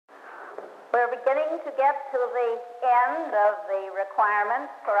We're beginning to get to the end of the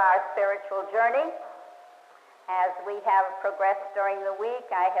requirements for our spiritual journey. As we have progressed during the week,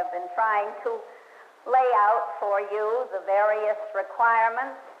 I have been trying to lay out for you the various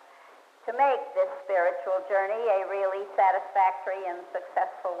requirements to make this spiritual journey a really satisfactory and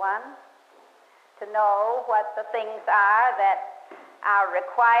successful one. To know what the things are that are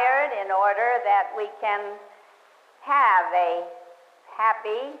required in order that we can have a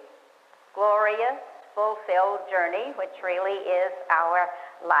happy, glorious, fulfilled journey, which really is our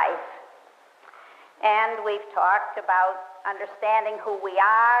life. And we've talked about understanding who we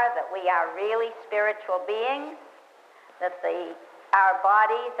are, that we are really spiritual beings, that our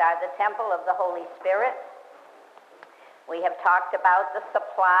bodies are the temple of the Holy Spirit. We have talked about the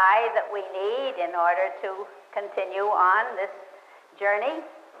supply that we need in order to continue on this journey.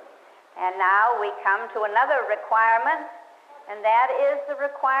 And now we come to another requirement, and that is the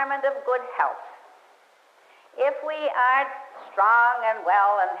requirement of good health. If we aren't strong and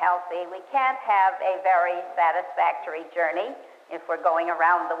well and healthy, we can't have a very satisfactory journey if we're going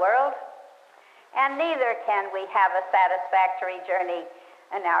around the world. And neither can we have a satisfactory journey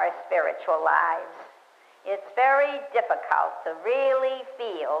in our spiritual lives. It's very difficult to really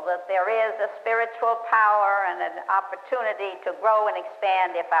feel that there is a spiritual power and an opportunity to grow and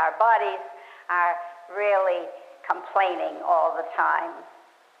expand if our bodies are really complaining all the time.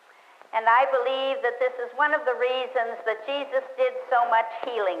 And I believe that this is one of the reasons that Jesus did so much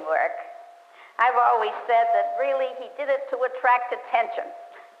healing work. I've always said that really he did it to attract attention.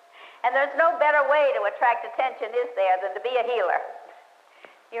 And there's no better way to attract attention, is there, than to be a healer.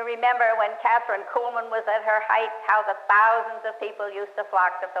 You remember when Catherine Kuhlman was at her height, how the thousands of people used to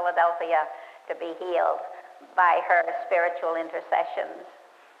flock to Philadelphia to be healed by her spiritual intercessions.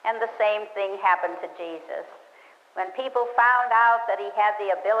 And the same thing happened to Jesus. When people found out that he had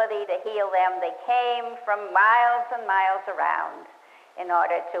the ability to heal them, they came from miles and miles around in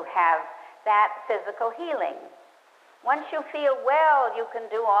order to have that physical healing. Once you feel well, you can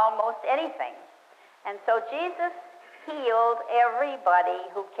do almost anything. And so Jesus healed everybody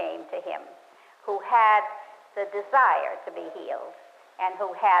who came to him, who had the desire to be healed, and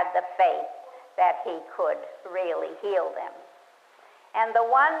who had the faith that he could really heal them. And the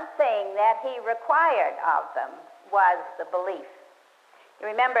one thing that he required of them was the belief. You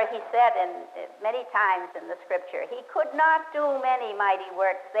remember he said many times in the scripture, he could not do many mighty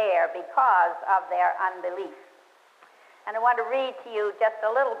works there because of their unbelief. And I want to read to you just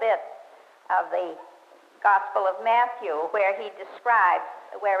a little bit of the Gospel of Matthew, where it describes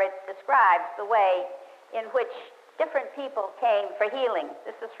the way in which different people came for healing.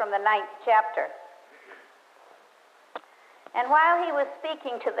 This is from the 9th chapter. And while he was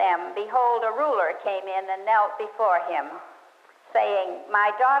speaking to them, behold, a ruler came in and knelt before him, saying,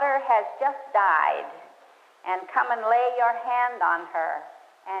 "My daughter has just died, and come and lay your hand on her,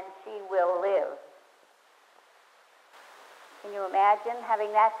 and she will live." Can you imagine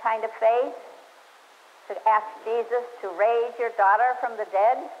having that kind of faith? To ask Jesus to raise your daughter from the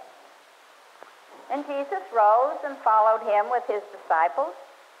dead? And Jesus rose and followed him with his disciples.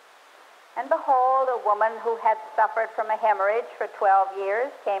 And behold, a woman who had suffered from a hemorrhage for 12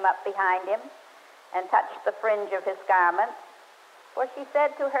 years came up behind him and touched the fringe of his garment. For she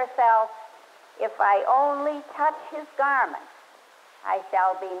said to herself, "If I only touch his garment, I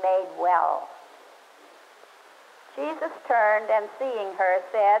shall be made well." Jesus turned and seeing her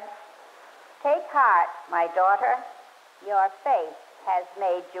said, "Take heart, my daughter, your faith has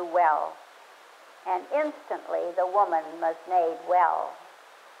made you well." And instantly the woman was made well.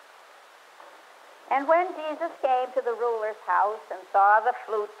 And when Jesus came to the ruler's house and saw the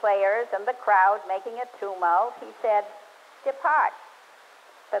flute players and the crowd making a tumult, he said, "Depart,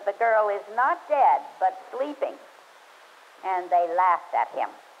 for the girl is not dead, but sleeping." And they laughed at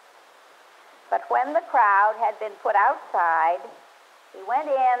him. But when the crowd had been put outside, he went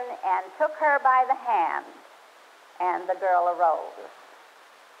in and took her by the hand, and the girl arose.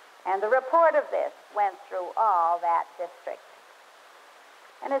 And the report of this went through all that district.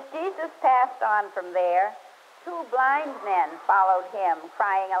 And as Jesus passed on from there, 2 blind men followed him,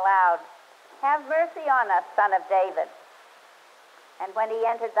 crying aloud, "Have mercy on us, Son of David." And when he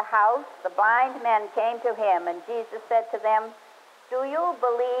entered the house, the blind men came to him, and Jesus said to them, "Do you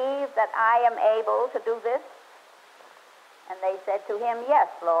believe that I am able to do this?" And they said to him, "Yes,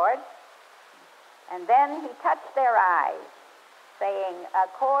 Lord." And then he touched their eyes, saying,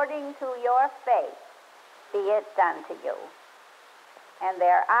 "According to your faith, be it done to you." And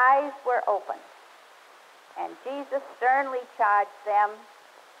their eyes were opened. And Jesus sternly charged them,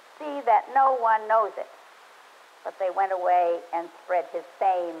 "See that no one knows it." but they went away and spread his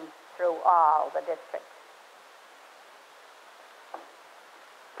fame through all the districts.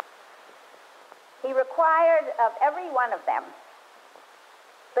 He required of every one of them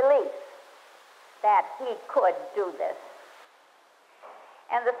belief that he could do this.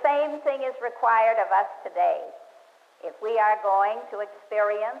 And the same thing is required of us today if we are going to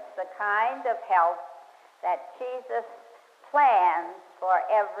experience the kind of health that Jesus plans for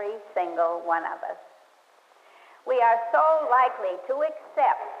every single one of us. We are so likely to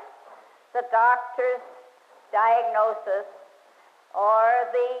accept the doctor's diagnosis or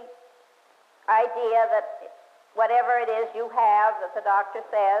the idea that whatever it is you have that the doctor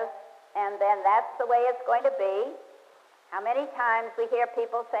says, and then that's the way it's going to be. How many times we hear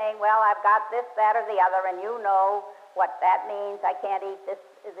people saying, well, I've got this, that, or the other, and you know what that means. I can't eat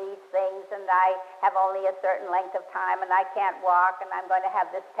these things, and I have only a certain length of time, and I can't walk, and I'm going to have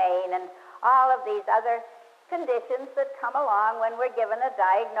this pain, and all of these other conditions that come along when we're given a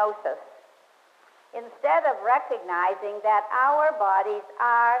diagnosis. Instead of recognizing that our bodies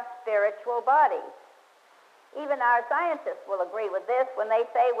are spiritual bodies. Even our scientists will agree with this when they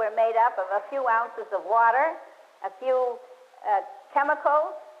say we're made up of a few ounces of water, a few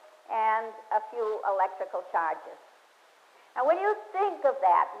chemicals, and a few electrical charges. Now, when you think of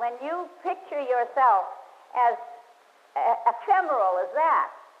that, when you picture yourself as ephemeral as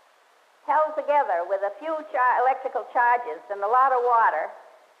that, held together with a few electrical charges and a lot of water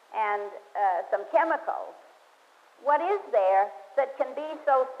and some chemicals, what is there that can be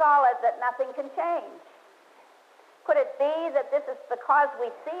so solid that nothing can change? Could it be that this is because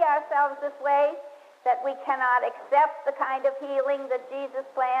we see ourselves this way, that we cannot accept the kind of healing that Jesus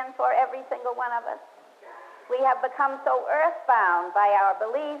planned for every single one of us? We have become so earthbound by our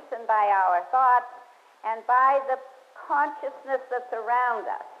beliefs and by our thoughts and by the consciousness that's around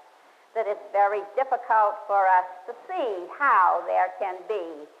us that it's very difficult for us to see how there can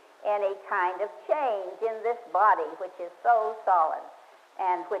be any kind of change in this body which is so solid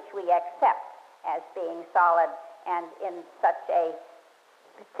and which we accept as being solid and in such a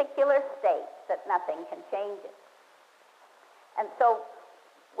particular state that nothing can change it. And so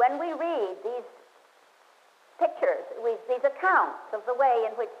when we read these pictures, these accounts of the way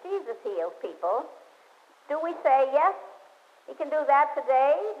in which Jesus heals people, do we say, yes, he can do that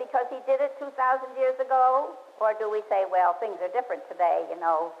today because he did it 2,000 years ago? Or do we say, well, things are different today,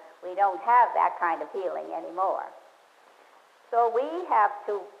 we don't have that kind of healing anymore? So we have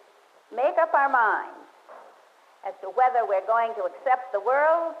to make up our minds as to whether we're going to accept the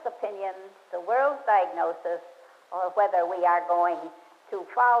world's opinions, the world's diagnosis, or whether we are going to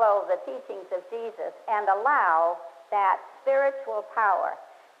follow the teachings of Jesus and allow that spiritual power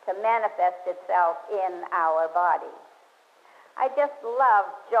to manifest itself in our body. I just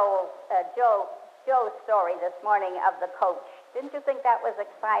loved Joe's story this morning of the coach. Didn't you think that was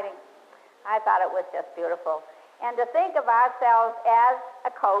exciting? I thought it was just beautiful. And to think of ourselves as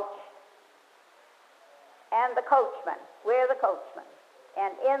a coach and the coachman. We're the coachman.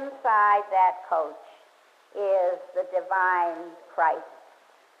 And inside that coach is the divine Christ,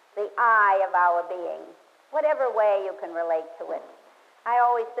 the eye of our being, whatever way you can relate to it. I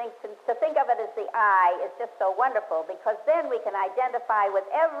always think to think of it as the eye is just so wonderful, because then we can identify with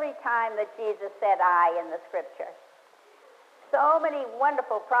every time that Jesus said I in the Scripture. So many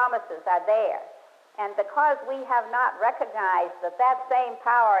wonderful promises are there. And because we have not recognized that that same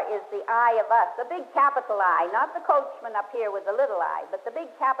power is the eye of us, the big capital I, not the coachman up here with the little I, but the big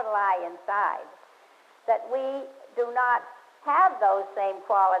capital I inside, that we do not have those same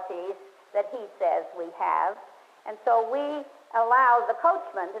qualities that he says we have. And so we allow the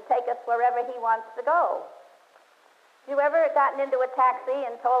coachman to take us wherever he wants to go. Have you ever gotten into a taxi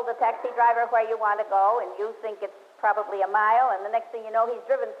and told the taxi driver where you want to go, and you think it's probably a mile, and the next thing you know, he's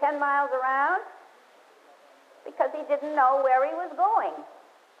driven 10 miles around? Because he didn't know where he was going.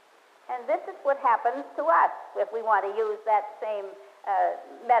 And this is what happens to us if we want to use that same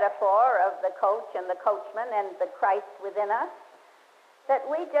metaphor of the coach and the coachman and the Christ within us, that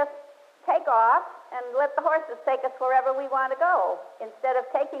we just take off and let the horses take us wherever we want to go, instead of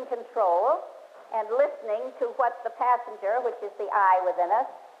taking control and listening to what the passenger, which is the I within us,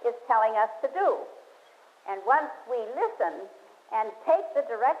 is telling us to do. And once we listen and take the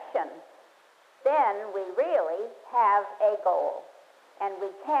direction, then we really have a goal, and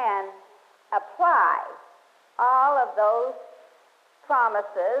we can apply all of those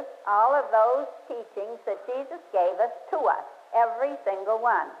promises, all of those teachings that Jesus gave us to us, every single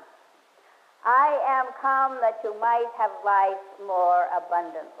one. I am come that you might have life more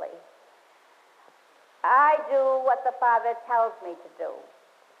abundantly. I do what the Father tells me to do.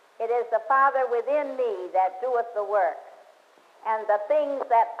 It is the Father within me that doeth the work, and the things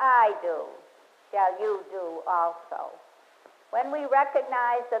that I do shall you do also. When we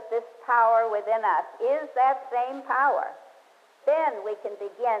recognize that this power within us is that same power, then we can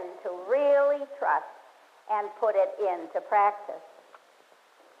begin to really trust and put it into practice.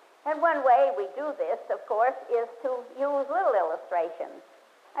 And one way we do this, of course, is to use little illustrations.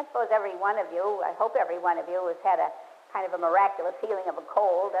 I suppose every one of you, I hope every one of you has had a kind of a miraculous healing of a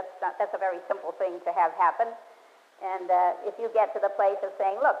cold. That's a very simple thing to have happen. And if you get to the place of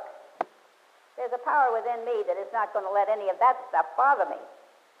saying, look, there's a power within me that is not going to let any of that stuff bother me.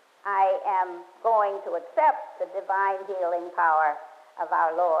 I am going to accept the divine healing power of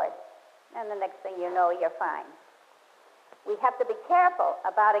our Lord. And the next thing you know, you're fine. We have to be careful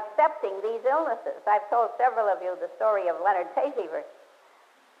about accepting these illnesses. I've told several of you the story of Leonard's hay fever.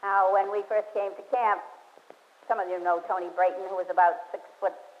 How when we first came to camp, some of you know Tony Brayton, who was about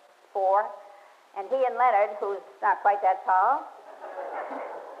 6'4", and he and Leonard, who's not quite that tall,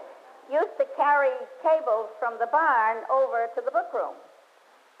 used to carry tables from the barn over to the book room.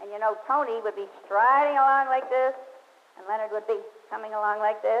 And you know, Tony would be striding along like this, and Leonard would be coming along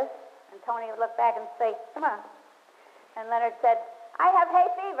like this, and Tony would look back and say, come on. And Leonard said, I have hay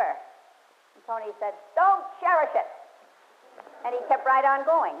fever. And Tony said, don't cherish it. And he kept right on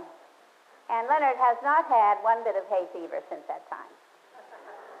going. And Leonard has not had one bit of hay fever since that time.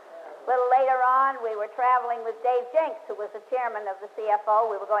 A little later on, we were traveling with Dave Jenks, who was the chairman of the CFO.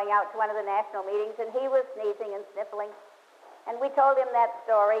 We were going out to one of the national meetings, and he was sneezing and sniffling. And we told him that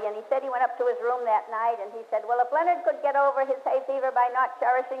story, and he said he went up to his room that night, and he said, well, if Leonard could get over his hay fever by not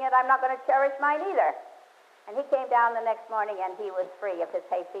cherishing it, I'm not going to cherish mine either. And he came down the next morning, and he was free of his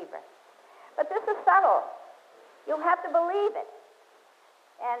hay fever. But this is subtle. You have to believe it.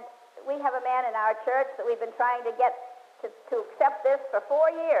 And we have a man in our church that we've been trying to get to accept this for 4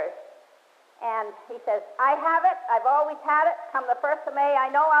 years. And he says, I have it. I've always had it. Come the 1st of May, I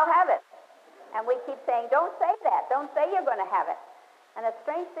know I'll have it. And we keep saying, don't say that. Don't say you're going to have it. And a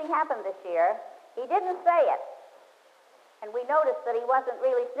strange thing happened this year. He didn't say it. And we noticed that he wasn't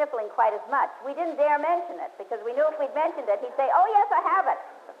really sniffling quite as much. We didn't dare mention it because we knew if we'd mentioned it, he'd say, oh, yes, I have it.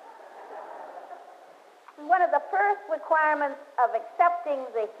 One of the first requirements of accepting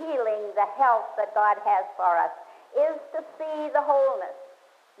the healing, the health that God has for us is to see the wholeness,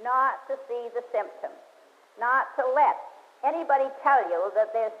 not to see the symptom, not to let anybody tell you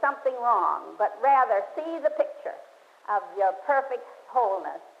that there's something wrong, but rather see the picture of your perfect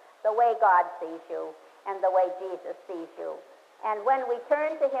wholeness, the way God sees you and the way Jesus sees you. And when we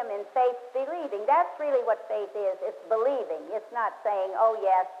turn to him in faith, believing, that's really what faith is. It's believing. It's not saying, oh,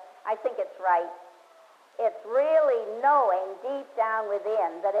 yes, I think it's right. It's really knowing deep down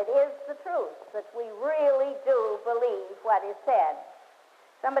within that it is the truth, that we really do believe what is said.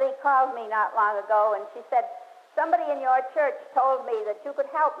 Somebody called me not long ago, and she said, somebody in your church told me that you could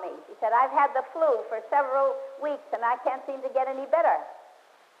help me. She said, I've had the flu for several weeks, and I can't seem to get any better.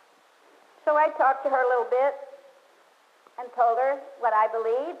 So I talked to her a little bit and told her what I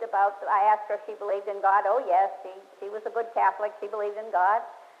believed about. I asked her if she believed in God. Oh, yes, she was a good Catholic. She believed in God.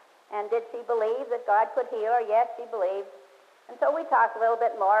 And did she believe that God could heal her? Yes, she believed. And so we talked a little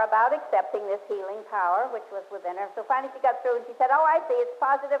bit more about accepting this healing power, which was within her. So finally she got through and she said, oh, I see, it's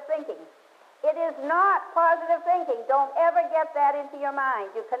positive thinking. It is not positive thinking. Don't ever get that into your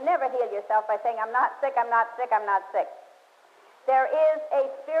mind. You can never heal yourself by saying, I'm not sick, I'm not sick, I'm not sick. There is a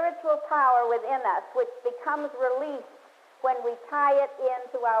spiritual power within us which becomes released when we tie it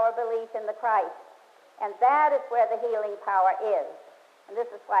into our belief in the Christ. And that is where the healing power is. And this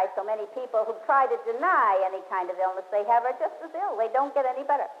is why so many people who try to deny any kind of illness they have are just as ill. They don't get any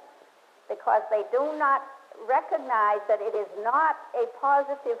better because they do not recognize that it is not a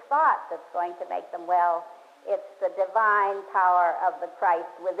positive thought that's going to make them well. It's the divine power of the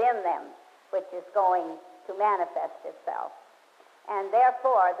Christ within them which is going to manifest itself. And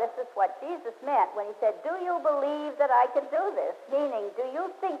therefore, this is what Jesus meant when he said, do you believe that I can do this? Meaning, do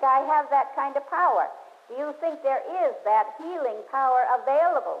you think I have that kind of power? Do you think there is that healing power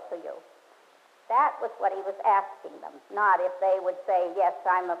available to you? That was what he was asking them, not if they would say, yes,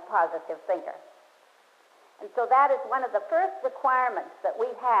 I'm a positive thinker. And so that is one of the first requirements that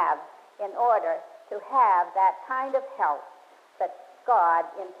we have in order to have that kind of health that God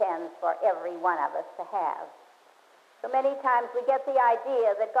intends for every one of us to have. So many times we get the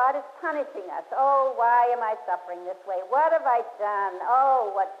idea that God is punishing us. Oh, why am I suffering this way? What have I done?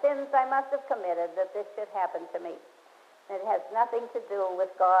 Oh, what sins I must have committed that this should happen to me. And it has nothing to do with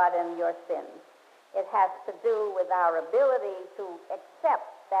God and your sins. It has to do with our ability to accept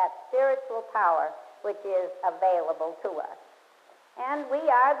that spiritual power which is available to us. And we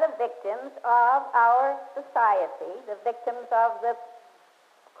are the victims of our society, the victims of the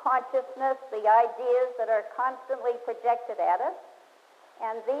consciousness, the ideas that are constantly projected at us,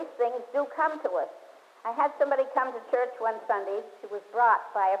 and these things do come to us. I had somebody come to church one Sunday. She was brought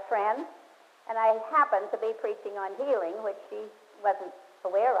by a friend, and I happened to be preaching on healing, which she wasn't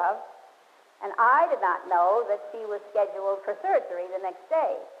aware of, and I did not know that she was scheduled for surgery the next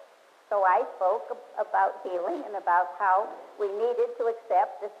day. So I spoke about healing and about how we needed to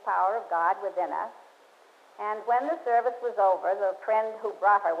accept this power of God within us. And when the service was over, the friend who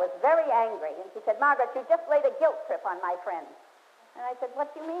brought her was very angry, and she said, "Margaret, you just laid a guilt trip on my friend." And I said,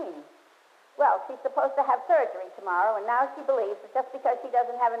 "What do you mean?" "Well, she's supposed to have surgery tomorrow, and now she believes that just because she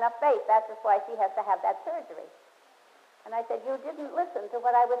doesn't have enough faith, that's just why she has to have that surgery." And I said, "You didn't listen to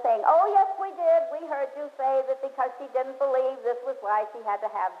what I was saying." "Oh, yes, we did. We heard you say that because she didn't believe, this was why she had to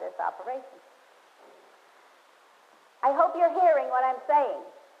have this operation." I hope you're hearing what I'm saying.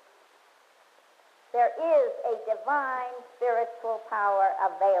 There is a divine spiritual power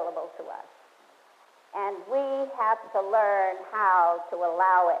available to us, and we have to learn how to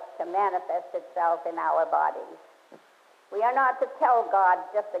allow it to manifest itself in our bodies. We are not to tell God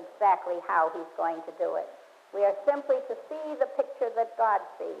just exactly how he's going to do it. We are simply to see the picture that God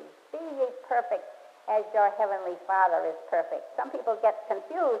sees. "Be ye perfect as your heavenly Father is perfect." Some people get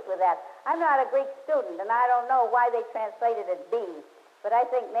confused with that. I'm not a Greek student, and I don't know why they translated it be, but I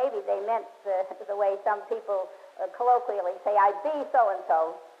think maybe they meant the way some people colloquially say, "I be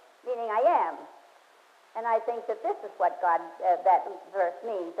so-and-so," meaning I am. And I think that this is what that verse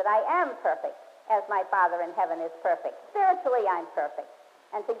means, that I am perfect as my Father in heaven is perfect. Spiritually, I'm perfect.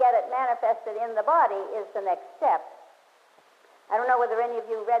 And to get it manifested in the body is the next step. I don't know whether any of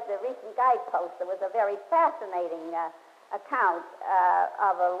you read the recent guidepost. There was a very fascinating account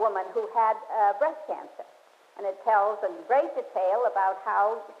of a woman who had breast cancer. And it tells in great detail about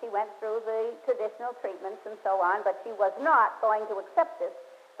how she went through the traditional treatments and so on, but she was not going to accept this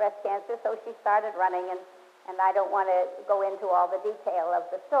breast cancer, so she started running, and I don't want to go into all the detail of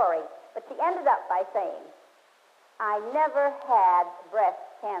the story. But she ended up by saying, "I never had breast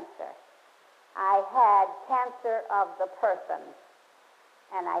cancer. I had cancer of the person,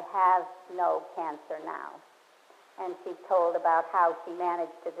 and I have no cancer now." And she told about how she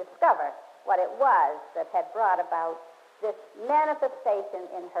managed to discover what it was that had brought about this manifestation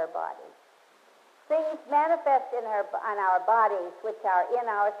in her body. Things manifest on our bodies which are in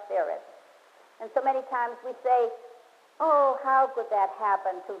our spirits. And so many times we say, "Oh, how could that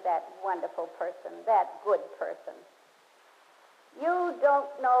happen to that wonderful person, that good person?" You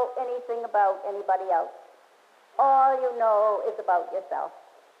don't know anything about anybody else. All you know is about yourself.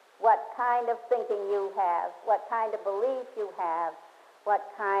 What kind of thinking you have, what kind of belief you have, what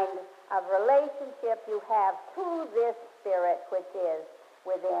kind of relationship you have to this spirit which is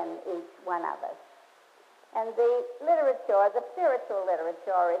within each one of us. And the literature, the spiritual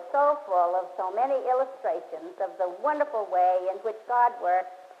literature, is so full of so many illustrations of the wonderful way in which God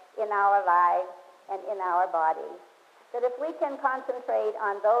works in our lives and in our bodies, that if we can concentrate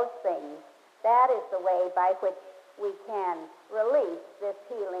on those things, that is the way by which we can release this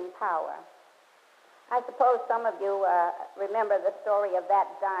healing power. I suppose some of you remember the story of That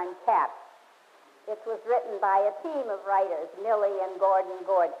Darn Cat. It was written by a team of writers, Millie and Gordon.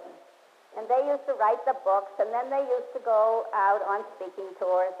 And they used to write the books, and then they used to go out on speaking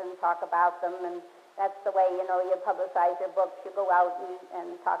tours and talk about them, and that's the way, you publicize your books. You go out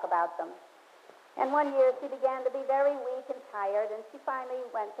and talk about them. And one year she began to be very weak and tired, and she finally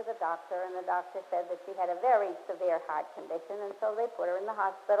went to the doctor, and the doctor said that she had a very severe heart condition, and so they put her in the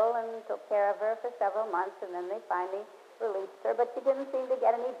hospital and took care of her for several months, and then they finally released her, but she didn't seem to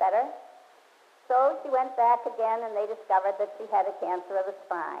get any better. So she went back again, and they discovered that she had a cancer of the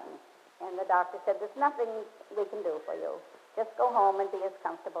spine. And the doctor said, "There's nothing we can do for you. Just go home and be as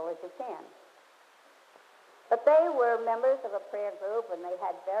comfortable as you can." But they were members of a prayer group, and they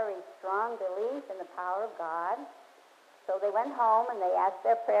had very strong belief in the power of God. So they went home, and they asked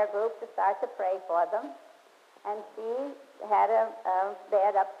their prayer group to start to pray for them. And she had a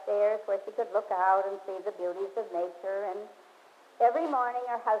bed upstairs where she could look out and see the beauties of nature. And every morning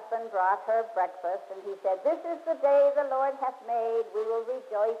her husband brought her breakfast, and he said, "This is the day the Lord hath made. We will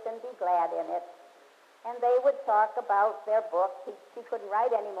rejoice and be glad in it." And they would talk about their book. She couldn't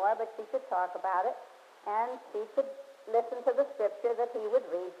write anymore, but she could talk about it. And she could listen to the scripture that he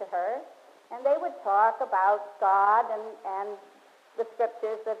would read to her. And they would talk about God and the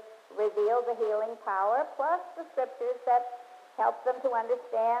scriptures that reveal the healing power, plus the scriptures that helped them to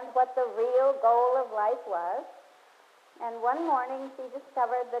understand what the real goal of life was. And one morning she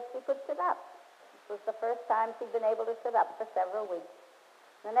discovered that she could sit up was the first time she'd been able to sit up for several weeks.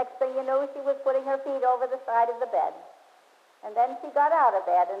 The next thing you knew, she was putting her feet over the side of the bed. And then she got out of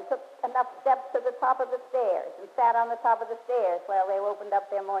bed and took enough steps to the top of the stairs and sat on the top of the stairs while they opened up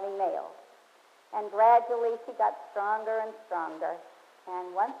their morning mail. And gradually she got stronger and stronger.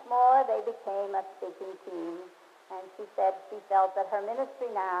 And once more they became a speaking team. And she said she felt that her ministry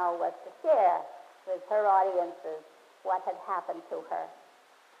now was to share with her audiences what had happened to her.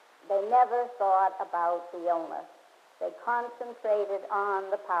 They never thought about the illness. They concentrated on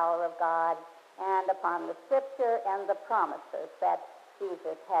the power of God and upon the Scripture and the promises that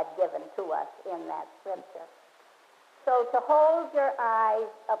Jesus had given to us in that Scripture. So to hold your eyes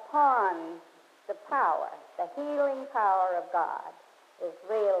upon the power, the healing power of God, is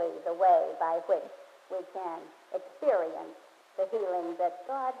really the way by which we can experience the healing that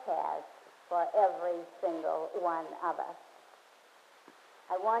God has for every single one of us.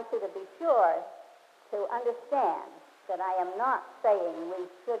 I want you to be sure to understand that I am not saying we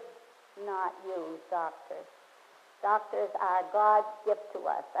should not use doctors. Doctors are God's gift to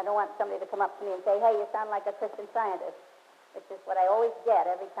us. I don't want somebody to come up to me and say, hey, you sound like a Christian Scientist, which is what I always get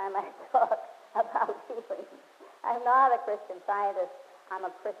every time I talk about healing. I'm not a Christian Scientist. I'm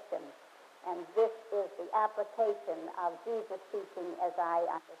a Christian. And this is the application of Jesus' teaching as I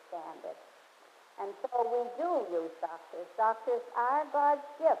understand it. And so we do use doctors. Doctors are God's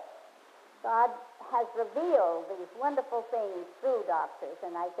gift. God has revealed these wonderful things through doctors,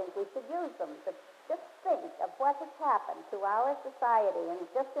 and I think we should use them. But just think of what has happened to our society, and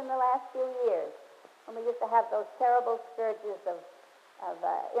just in the last few years, when we used to have those terrible scourges of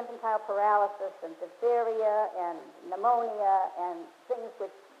infantile paralysis and diphtheria and pneumonia and things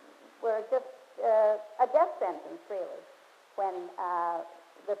which were just a death sentence, really, when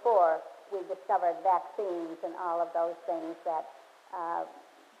before we discovered vaccines and all of those things that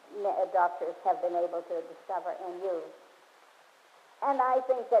doctors have been able to discover and use. And I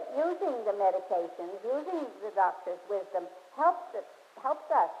think that using the medications, using the doctor's wisdom, helps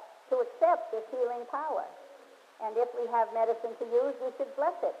us to accept this healing power. And if we have medicine to use, we should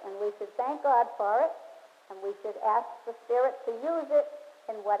bless it, and we should thank God for it, and we should ask the Spirit to use it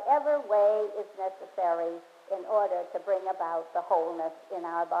in whatever way is necessary in order to bring about the wholeness in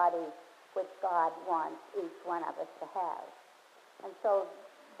our bodies, which God wants each one of us to have. And so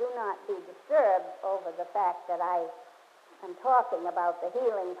do not be disturbed over the fact that I am talking about the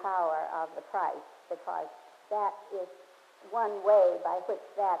healing power of the Christ, because that is one way by which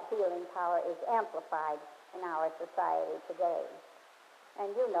that healing power is amplified in our society today.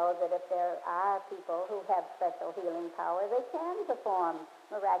 And you know that if there are people who have special healing power, they can perform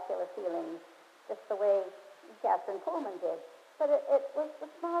miraculous healings, just the way Catherine Pullman did. But it was a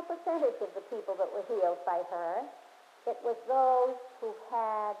small percentage of the people that were healed by her. It was those who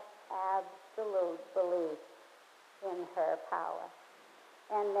had absolute belief in her power.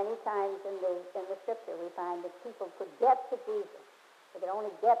 And many times in the Scripture we find that people could get to Jesus. They could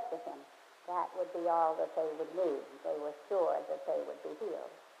only get to him. That would be all that they would need. They were sure that they would be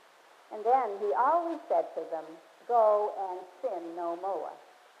healed. And then he always said to them, go and sin no more.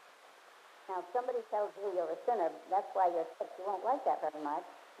 Now, if somebody tells you you're a sinner, that's why you're sick. You won't like that very much.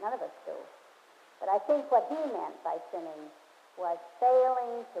 None of us do. But I think what he meant by sinning was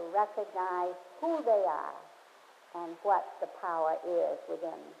failing to recognize who they are and what the power is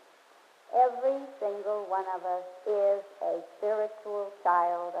within. Every single one of us is a spiritual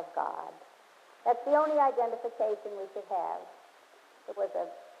child of God. That's the only identification we should have. There was a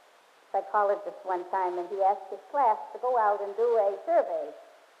psychologist one time, and he asked his class to go out and do a survey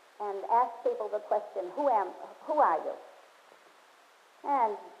and ask people the question, who are you?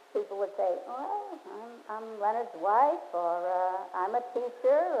 And people would say, well, I'm Leonard's wife, or I'm a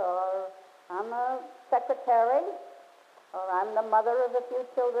teacher, or I'm a secretary, or I'm the mother of a few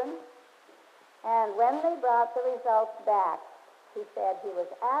children. And when they brought the results back, he said he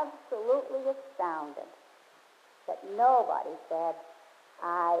was absolutely astounded that nobody said,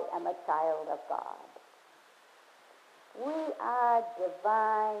 I am a child of God. We are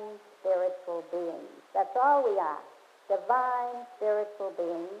divine spiritual beings. That's all we are. Divine spiritual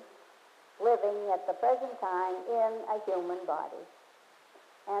beings living at the present time in a human body.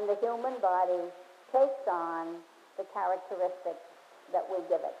 And the human body takes on the characteristics that we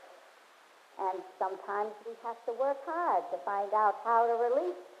give it. And sometimes we have to work hard to find out how to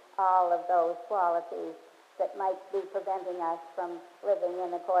release all of those qualities that might be preventing us from living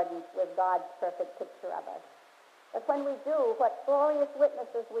in accordance with God's perfect picture of us. But when we do, what glorious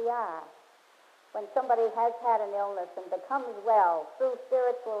witnesses we are. When somebody has had an illness and becomes well through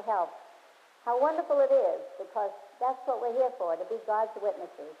spiritual help, How wonderful it is, because that's what we're here for, to be God's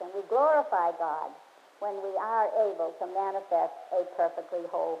witnesses. And we glorify God when we are able to manifest a perfectly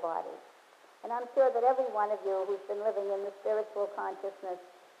whole body. And I'm sure that every one of you who's been living in the spiritual consciousness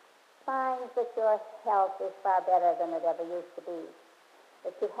finds that your health is far better than it ever used to be.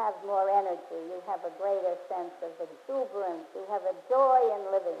 That you have more energy, you have a greater sense of exuberance, you have a joy in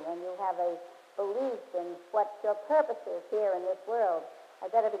living, and you have a belief in what your purpose is here in this world. I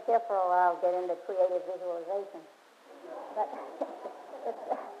better be careful or I'll get into creative visualization. But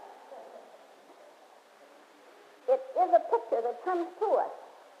it is a picture that comes to us.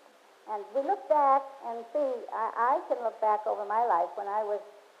 And we look back and see, I can look back over my life when I was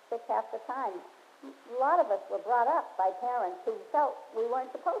sick half the time. A lot of us were brought up by parents who felt we weren't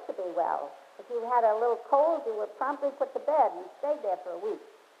supposed to be well. If you had a little cold, you were promptly put to bed and stayed there for a week.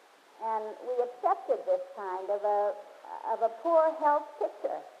 And we accepted this kind of a poor health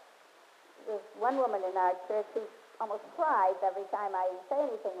picture. There's one woman in our church who almost cries every time I say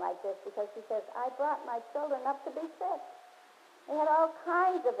anything like this, because she says, I brought my children up to be sick. They had all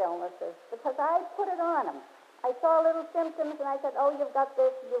kinds of illnesses because I put it on them. I saw little symptoms and I said, oh, you've got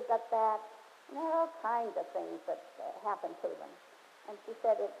this, you've got that. And there are all kinds of things that happened to them. And she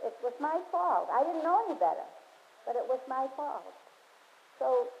said, it was my fault. I didn't know any better, but it was my fault.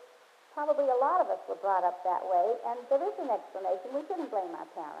 So probably a lot of us were brought up that way, and there is an explanation. We shouldn't blame our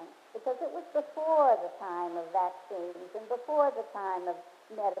parents, because it was before the time of vaccines and before the time of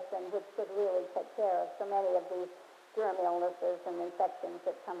medicine, which could really take care of so many of these germ illnesses and infections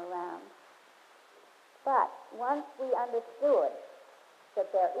that come around. But once we understood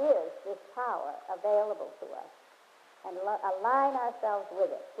that there is this power available to us, and align ourselves with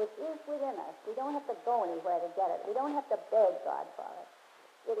it, which is within us. We don't have to go anywhere to get it. We don't have to beg God for it.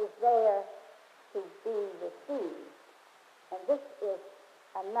 It is there to be received. And this is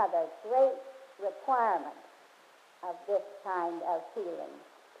another great requirement of this kind of healing,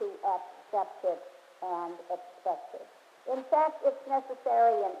 to accept it and expect it. In fact, it's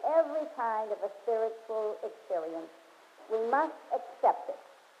necessary in every kind of a spiritual experience. We must accept it.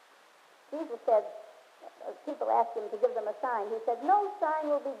 Jesus said, people asked him to give them a sign. He said, no sign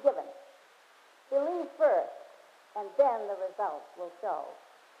will be given. Believe first, and then the results will show.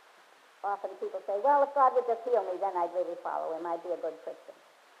 Often people say, well, if God would just heal me, then I'd really follow him. I'd be a good Christian.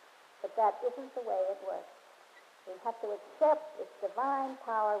 But that isn't the way it works. We have to accept this divine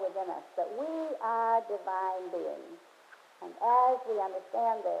power within us, that we are divine beings. And as we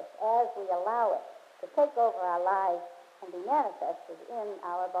understand this, as we allow it to take over our lives and be manifested in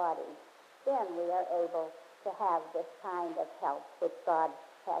our bodies, then we are able to have this kind of health which God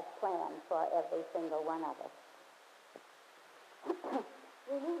has planned for every single one of us.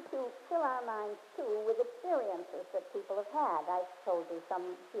 We need to fill our minds, too, with experiences that people have had. I've told you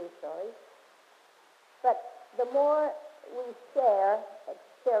few stories. But the more we share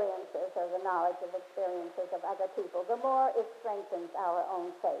experiences or the knowledge of experiences of other people, the more it strengthens our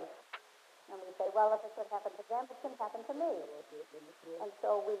own faith. And we say, well, if it could happen to them, it can happen to me. And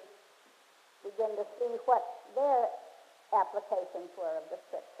so we begin to see what their applications were of the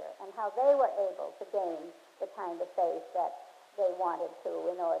Scripture and how they were able to gain the kind of faith that they wanted to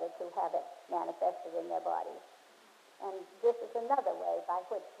in order to have it manifested in their bodies. And this is another way by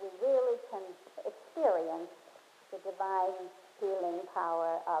which we really can experience the divine healing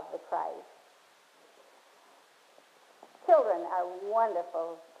power of the Christ. Children are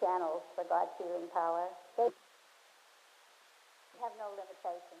wonderful channels for God's healing power. They have no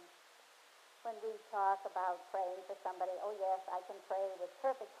limitations. When we talk about praying for somebody, oh yes, I can pray with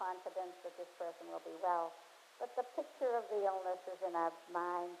perfect confidence that this person will be well. But the picture of the illness is in our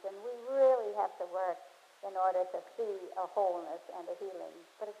minds, and we really have to work in order to see a wholeness and a healing.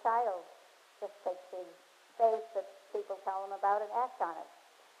 But a child just takes the faith that people tell them about and acts on it.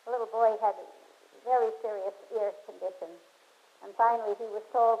 A little boy had a very serious ear condition, and finally he was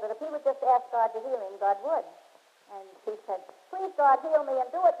told that if he would just ask God to heal him, God would. And he said, please God, heal me, and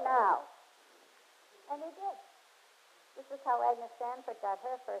do it now. And he did. This is how Agnes Sanford got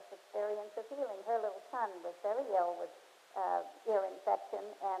her first experience of healing. Her little son was very ill with ear infection,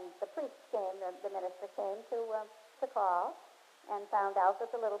 and the priest came, the minister came to call and found out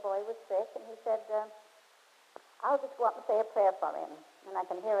that the little boy was sick, and he said, I'll just go up and say a prayer for him. And I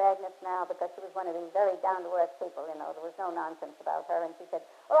can hear Agnes now, because she was one of these very down-to-earth people, you know. There was no nonsense about her, and she said,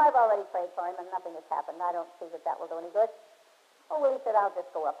 oh, I've already prayed for him, and nothing has happened. I don't see that will do any good. Oh, well, he said, I'll just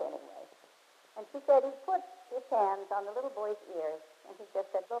go up anyway. And she said he put his hands on the little boy's ears, and he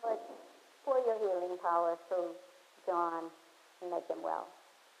just said, Lord, pour your healing power through John and make him well.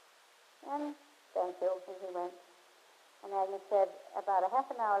 And thank you, and he went. And Agnes said, about a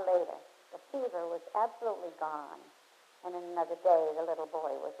half an hour later, The fever was absolutely gone, and in another day the little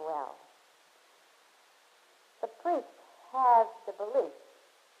boy was well. The priest had the belief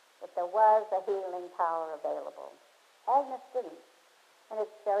that there was a healing power available. Agnes didn't. And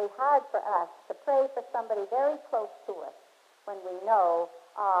it's very hard for us to pray for somebody very close to us when we know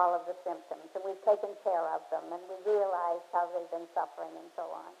all of the symptoms and we've taken care of them and we realize how they've been suffering and so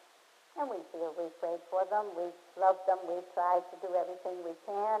on. And we feel we've prayed for them, we've loved them, we've tried to do everything we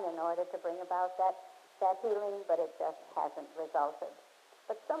can in order to bring about that healing, but it just hasn't resulted.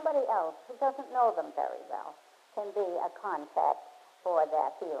 But somebody else who doesn't know them very well can be a contact for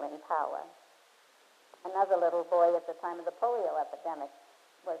that healing power. Another little boy at the time of the polio epidemic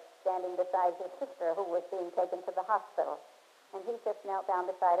was standing beside his sister who was being taken to the hospital. And he just knelt down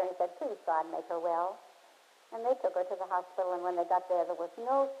beside her and said, "Please, God, make her well." And they took her to the hospital, and when they got there was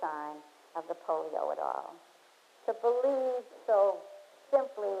no sign of the polio at all. To believe so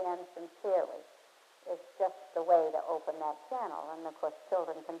simply and sincerely is just the way to open that channel. And, of course,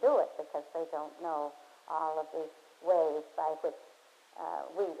 children can do it because they don't know all of the ways by which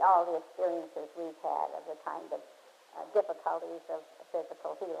all the experiences we've had of the kind of difficulties of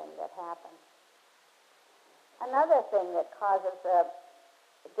physical healing that happen. Another thing that causes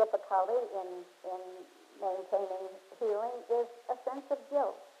difficulty in maintaining healing is a sense of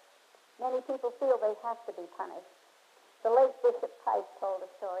guilt. Many people feel they have to be punished. The late Bishop Price told a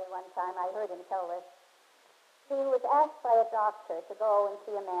story one time. I heard him tell this. He was asked by a doctor to go and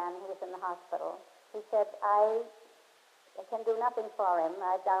see a man who was in the hospital. He said, I can do nothing for him.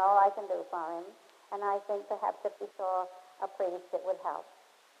 I've done all I can do for him. And I think perhaps if we saw a priest, it would help.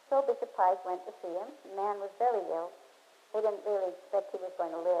 So Bishop Price went to see him. The man was very ill. He didn't really expect he was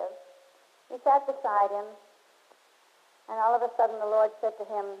going to live. He sat beside him, and all of a sudden the Lord said to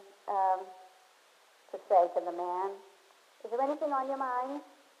him, to say to the man, "Is there anything on your mind?"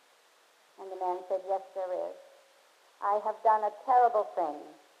 And the man said, "Yes, there is. I have done a terrible thing,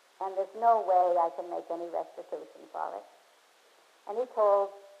 and there's no way I can make any restitution for it." And he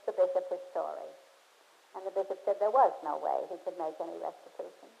told the bishop his story. And the bishop said there was no way he could make any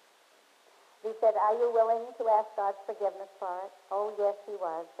restitution. He said, "Are you willing to ask God's forgiveness for it?" Oh, yes, he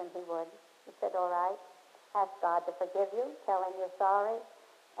was, and he would. He said, "All right, ask God to forgive you, tell him you're sorry,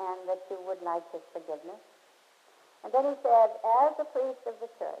 and that you would like his forgiveness." And then he said, "As a priest of the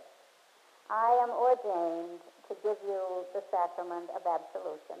church, I am ordained to give you the sacrament of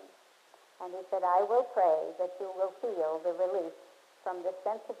absolution." And he said, "I will pray that you will feel the relief from the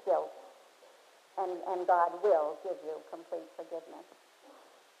sense of guilt, and God will give you complete forgiveness."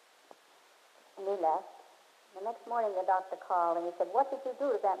 And he left. The next morning the doctor called and he said, "What did you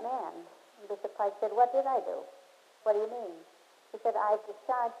do to that man?" And Bishop Price said, "What did I do?" "What do you mean?" He said, "I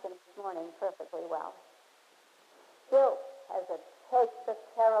discharged him this morning perfectly well." Guilt takes a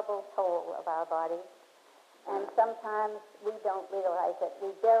terrible toll of our bodies, and sometimes we don't realize it.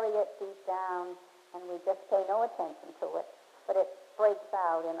 We bury it deep down and we just pay no attention to it, but it breaks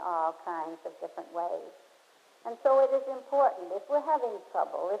out in all kinds of different ways. And so it is important, if we're having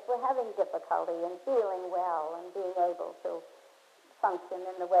trouble, if we're having difficulty in feeling well and being able to function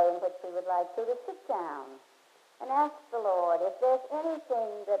in the way in which we would like to sit down and ask the Lord if there's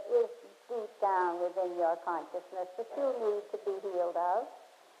anything that is deep down within your consciousness that you need to be healed of.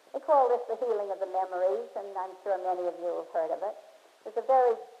 They call this the healing of the memories, and I'm sure many of you have heard of it. There's a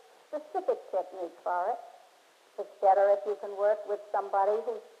very specific technique for it. It's better if you can work with somebody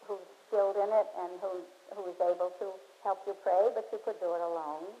who's skilled in it and who is able to help you pray, but you could do it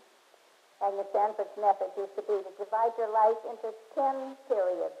alone. Agnes Sanford's method used to be to divide your life into 10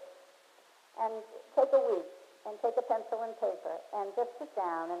 periods and take a week and take a pencil and paper and just sit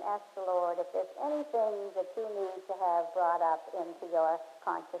down and ask the Lord if there's anything that you need to have brought up into your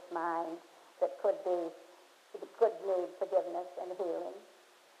conscious mind that could need forgiveness and healing.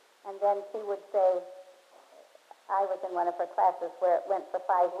 And then she would say, I was in one of her classes where it went for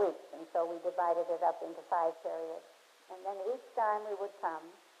 5 weeks, and so we divided it up into 5 periods. And then each time we would come,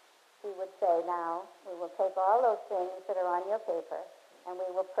 she would say, "Now, we will take all those things that are on your paper, and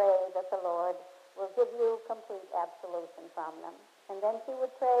we will pray that the Lord will give you complete absolution from them." And then she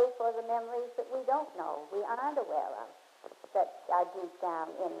would pray for the memories that we don't know, we aren't aware of, that are deep down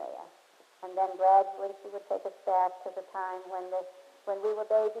in there. And then gradually she would take us back to the time when we were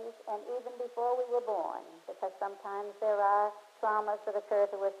babies and even before we were born, because sometimes there are traumas that occur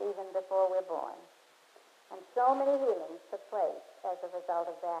to us even before we're born. And so many healings took place as a result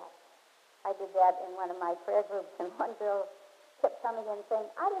of that. I did that in one of my prayer groups, and one girl kept coming in saying,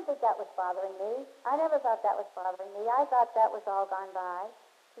 "I didn't think that was bothering me. I never thought that was bothering me. I thought that was all gone by."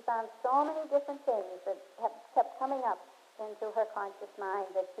 She found so many different things that kept coming up into her conscious mind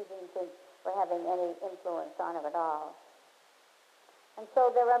that she didn't think were having any influence on her at all. And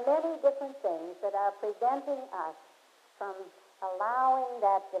so there are many different things that are preventing us from allowing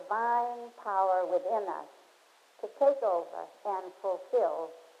that divine power within us to take over and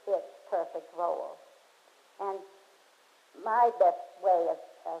fulfill its perfect role. And my best way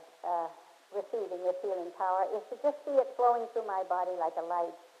of receiving this healing power is to just see it flowing through my body like a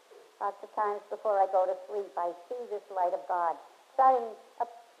light. Lots of times before I go to sleep, I see this light of God starting up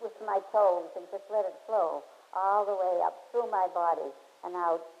with my toes and just let it flow all the way up through my body and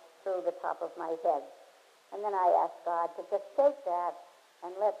out through the top of my head. And then I ask God to just take that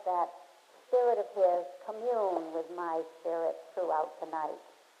and let that spirit of His commune with my spirit throughout the night.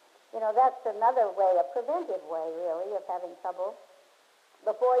 You know, that's another way, a preventive way, really, of having trouble.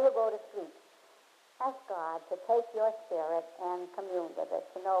 Before you go to sleep, ask God to take your spirit and commune with it.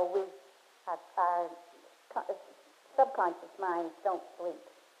 You know, our subconscious minds don't sleep,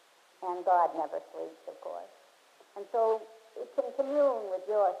 and God never sleeps, of course. And so it can commune with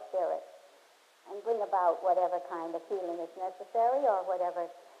your spirit and bring about whatever kind of healing is necessary or whatever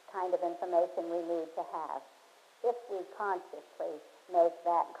kind of information we need to have if we consciously make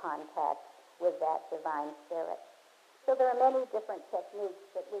that contact with that divine spirit. So there are many different techniques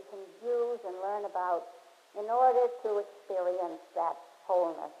that we can use and learn about in order to experience that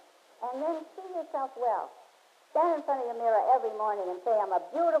wholeness. And then see yourself well. Stand in front of your mirror every morning and say, I'm a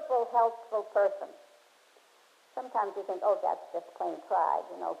beautiful, healthful person. Sometimes you think, oh, that's just plain pride,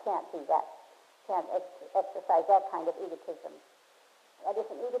 you know, can't do that. Can't exercise that kind of egotism. That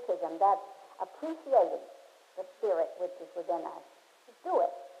isn't egotism, that's appreciating the spirit which is within us. Just do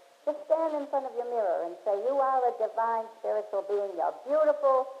it. Just stand in front of your mirror and say, you are a divine spiritual being. You're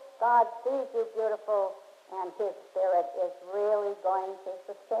beautiful. God sees you beautiful, and His spirit is really going to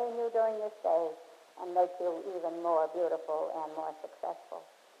sustain you during this day and make you even more beautiful and more successful.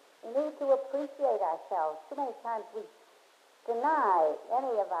 We need to appreciate ourselves. Too many times we deny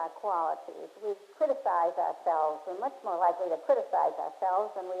any of our qualities. We criticize ourselves. We're much more likely to criticize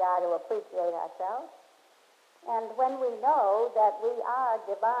ourselves than we are to appreciate ourselves. And when we know that we are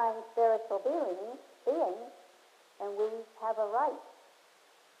divine spiritual beings, then we have a right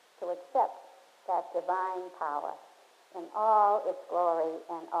to accept that divine power in all its glory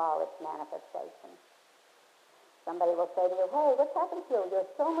and all its manifestations. Somebody will say to you, hey, what's happened to you? You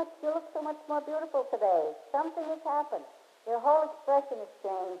look so much more beautiful today. Something has happened. Your whole expression has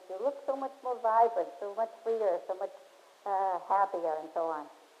changed. You look so much more vibrant, so much freer, so much happier, and so on.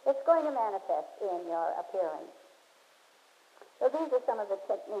 It's going to manifest in your appearance. So these are some of the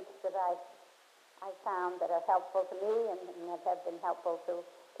techniques that I found that are helpful to me and that have been helpful to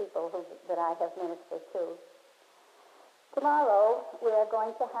people that I have ministered to. Tomorrow, we are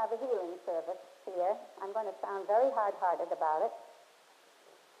going to have a healing service here. I'm going to sound very hard-hearted about it.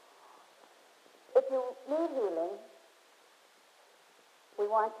 If you need healing, we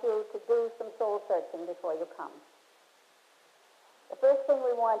want you to do some soul searching before you come. The first thing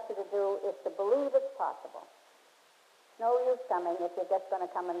we want you to do is to believe it's possible. No use coming if you're just going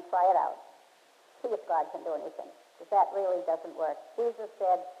to come and try it out. See if God can do anything, because that really doesn't work. Jesus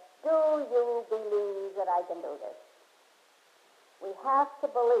said, do you believe that I can do this? We have to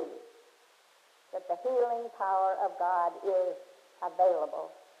believe that the healing power of God is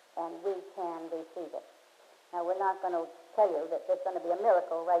available and we can receive it. Now, we're not going to tell you that there's going to be a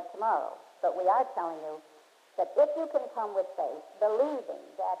miracle right tomorrow, but we are telling you that if you can come with faith, believing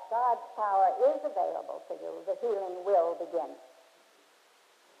that God's power is available to you, the healing will begin.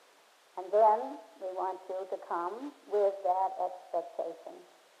 And then we want you to come with that expectation.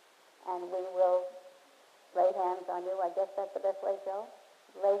 And we will lay hands on you. I guess that's the best way, Joe.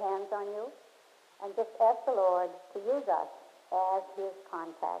 Lay hands on you and just ask the Lord to use us as His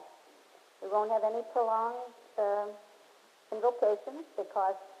contact. We won't have any prolonged invocations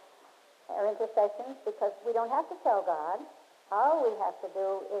or intercessions because we don't have to tell God. All we have to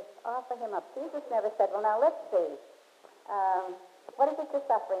do is offer Him up. Jesus never said, well, now let's see. What is it you're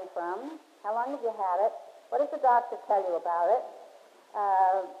suffering from? How long have you had it? What does the doctor tell you about it?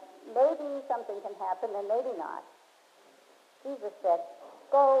 Maybe something can happen and maybe not. Jesus said,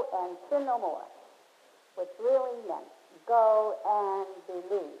 go and sin no more, which really meant go and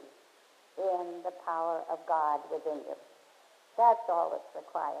believe in the power of God within you. That's all that's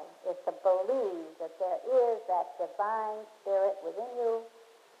required, is to believe that there is that divine spirit within you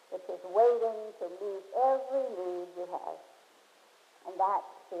which is waiting to meet every need you have. And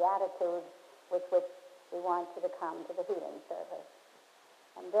that's the attitude with which we want you to come to the healing service.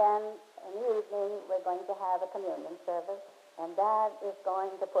 And then in the evening, we're going to have a communion service, and that is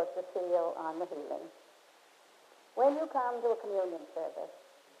going to put the seal on the healing. When you come to a communion service,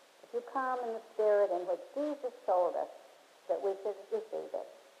 if you come in the spirit in which Jesus told us that we should receive it,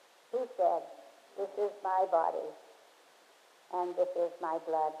 he said, "This is my body, and this is my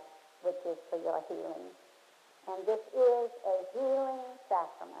blood, which is for your healing." And this is a healing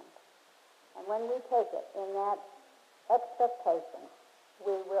sacrament. And when we take it in that expectation,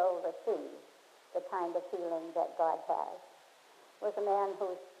 we will receive the kind of healing that God has. There was a man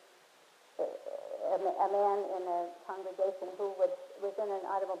in a congregation who was in an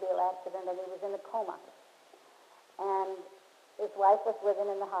automobile accident, and he was in a coma. And his wife was with him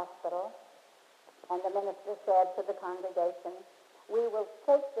in the hospital, and the minister said to the congregation, "We will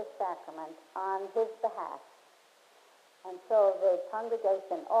take this sacrament on his behalf." And so the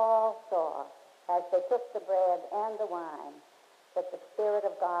congregation all saw, as they took the bread and the wine, that the Spirit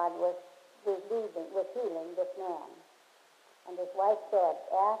of God was healing this man. And his wife said,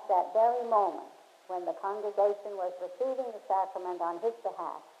 at that very moment, when the congregation was receiving the sacrament on his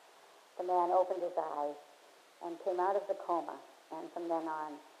behalf, the man opened his eyes and came out of the coma, and from then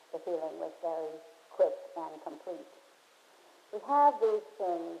on, the healing was very quick and complete. We have these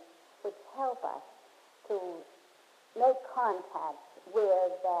things which help us to make contact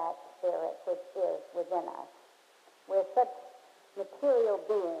with that Spirit which is within us. We're such material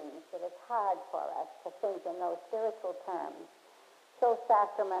beings that it's hard for us to think in those spiritual terms. So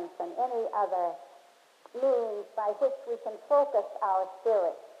sacraments and any other means by which we can focus our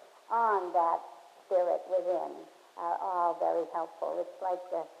spirit on that Spirit within are all very helpful. It's like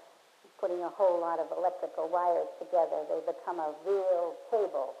putting a whole lot of electrical wires together. They become a real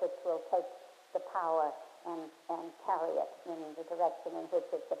cable which will take the power and carry it in the direction in which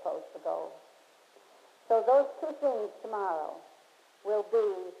it's supposed to go. So those two things tomorrow will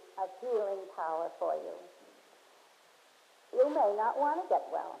be of healing power for you. You may not want to get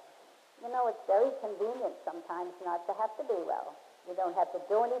well. You know, it's very convenient sometimes not to have to be well. You don't have to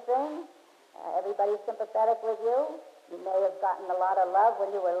do anything. Everybody's sympathetic with you. You may have gotten a lot of love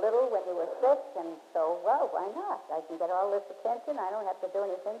when you were little, when you were sick, and so, well, why not? I can get all this attention. I don't have to do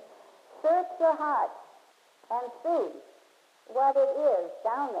anything. Search your heart and see what it is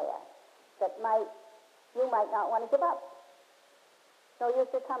down there that you might not want to give up. No use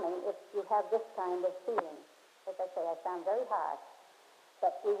in coming if you have this kind of feeling. As I say, I sound very harsh,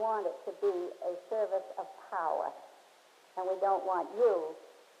 but we want it to be a service of power, and we don't want you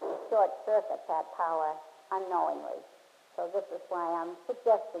to short-circuit that power unknowingly. So this is why I'm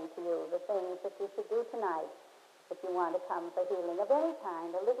suggesting to you the things that you should do tonight if you want to come for healing of any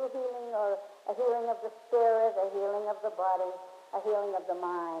kind, a little healing or a healing of the spirit, a healing of the body, a healing of the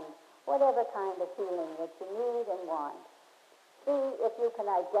mind, whatever kind of healing that you need and want. See if you can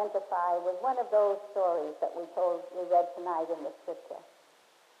identify with one of those stories that we read tonight in the Scripture,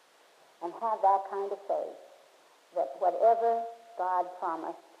 and have that kind of faith that whatever God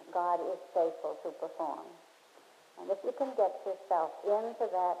promised, God is faithful to perform. And if you can get yourself into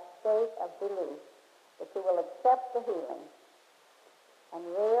that state of belief that you will accept the healing and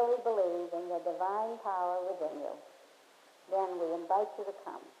really believe in the divine power within you, then we invite you to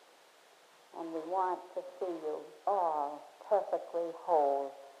come. And we want to see you all perfectly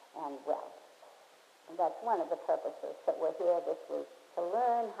whole and well. And that's one of the purposes that we're here this week, to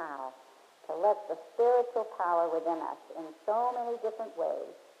learn how to let the spiritual power within us in so many different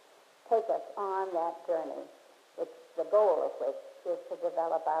ways take us on that journey, which the goal of which is to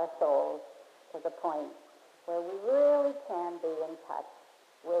develop our souls to the point where we really can be in touch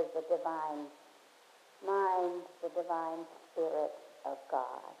with the divine mind, the divine Spirit of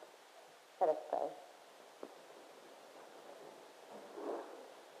God. Let us pray.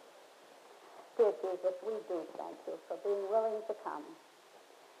 Dear Jesus, we do thank you for being willing to come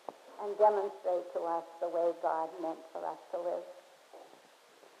and demonstrate to us the way God meant for us to live.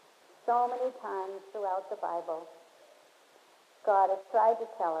 So many times throughout the Bible, God has tried to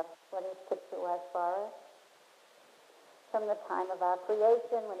tell us what his picture was for us. From the time of our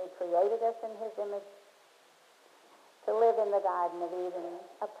creation, when he created us in his image, to live in the Garden of Eden,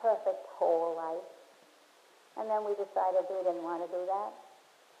 a perfect whole life. And then we decided we didn't want to do that.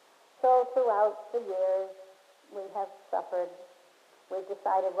 So throughout the years, we have suffered. We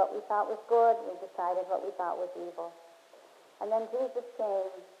decided what we thought was good. We decided what we thought was evil. And then Jesus came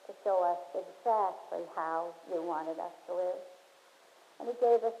to show us exactly how you wanted us to live. And he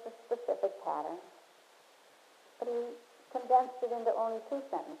gave us the specific pattern. But he condensed it into only 2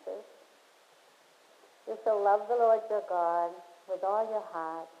 sentences. You shall love the Lord your God with all your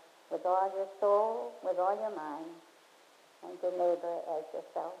heart, with all your soul, with all your mind, and your neighbor as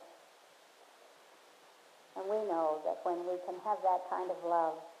yourself. And we know that when we can have that kind of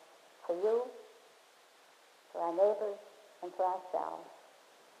love for you for our neighbors, and for ourselves,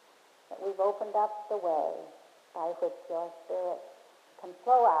 that we've opened up the way by which your Spirit can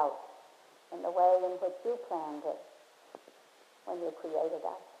flow out in the way in which you planned it when you created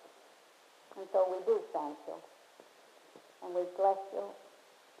us. And so we do thank you, and we bless you,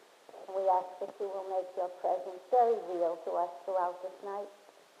 and we ask that you will make your presence very real to us throughout this night.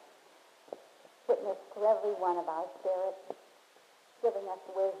 Witness to every one of our spirits, giving us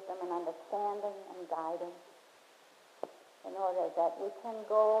wisdom and understanding and guiding in order that we can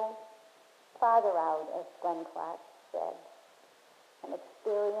go farther out, as Glenn Clark said, and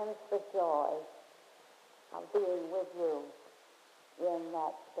experience the joy of being with you in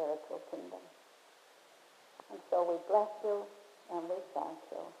that spiritual kingdom. And so we bless you and we thank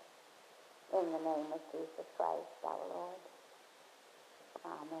you in the name of Jesus Christ, our Lord.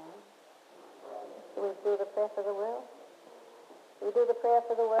 Amen. Do we do the prayer for the world? Do we do the prayer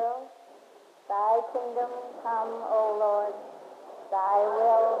for the world? Thy kingdom come, O Lord. Thy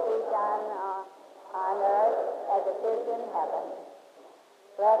will be done on earth as it is in heaven.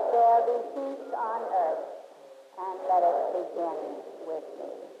 Let there be peace on earth, and let it begin with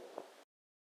me.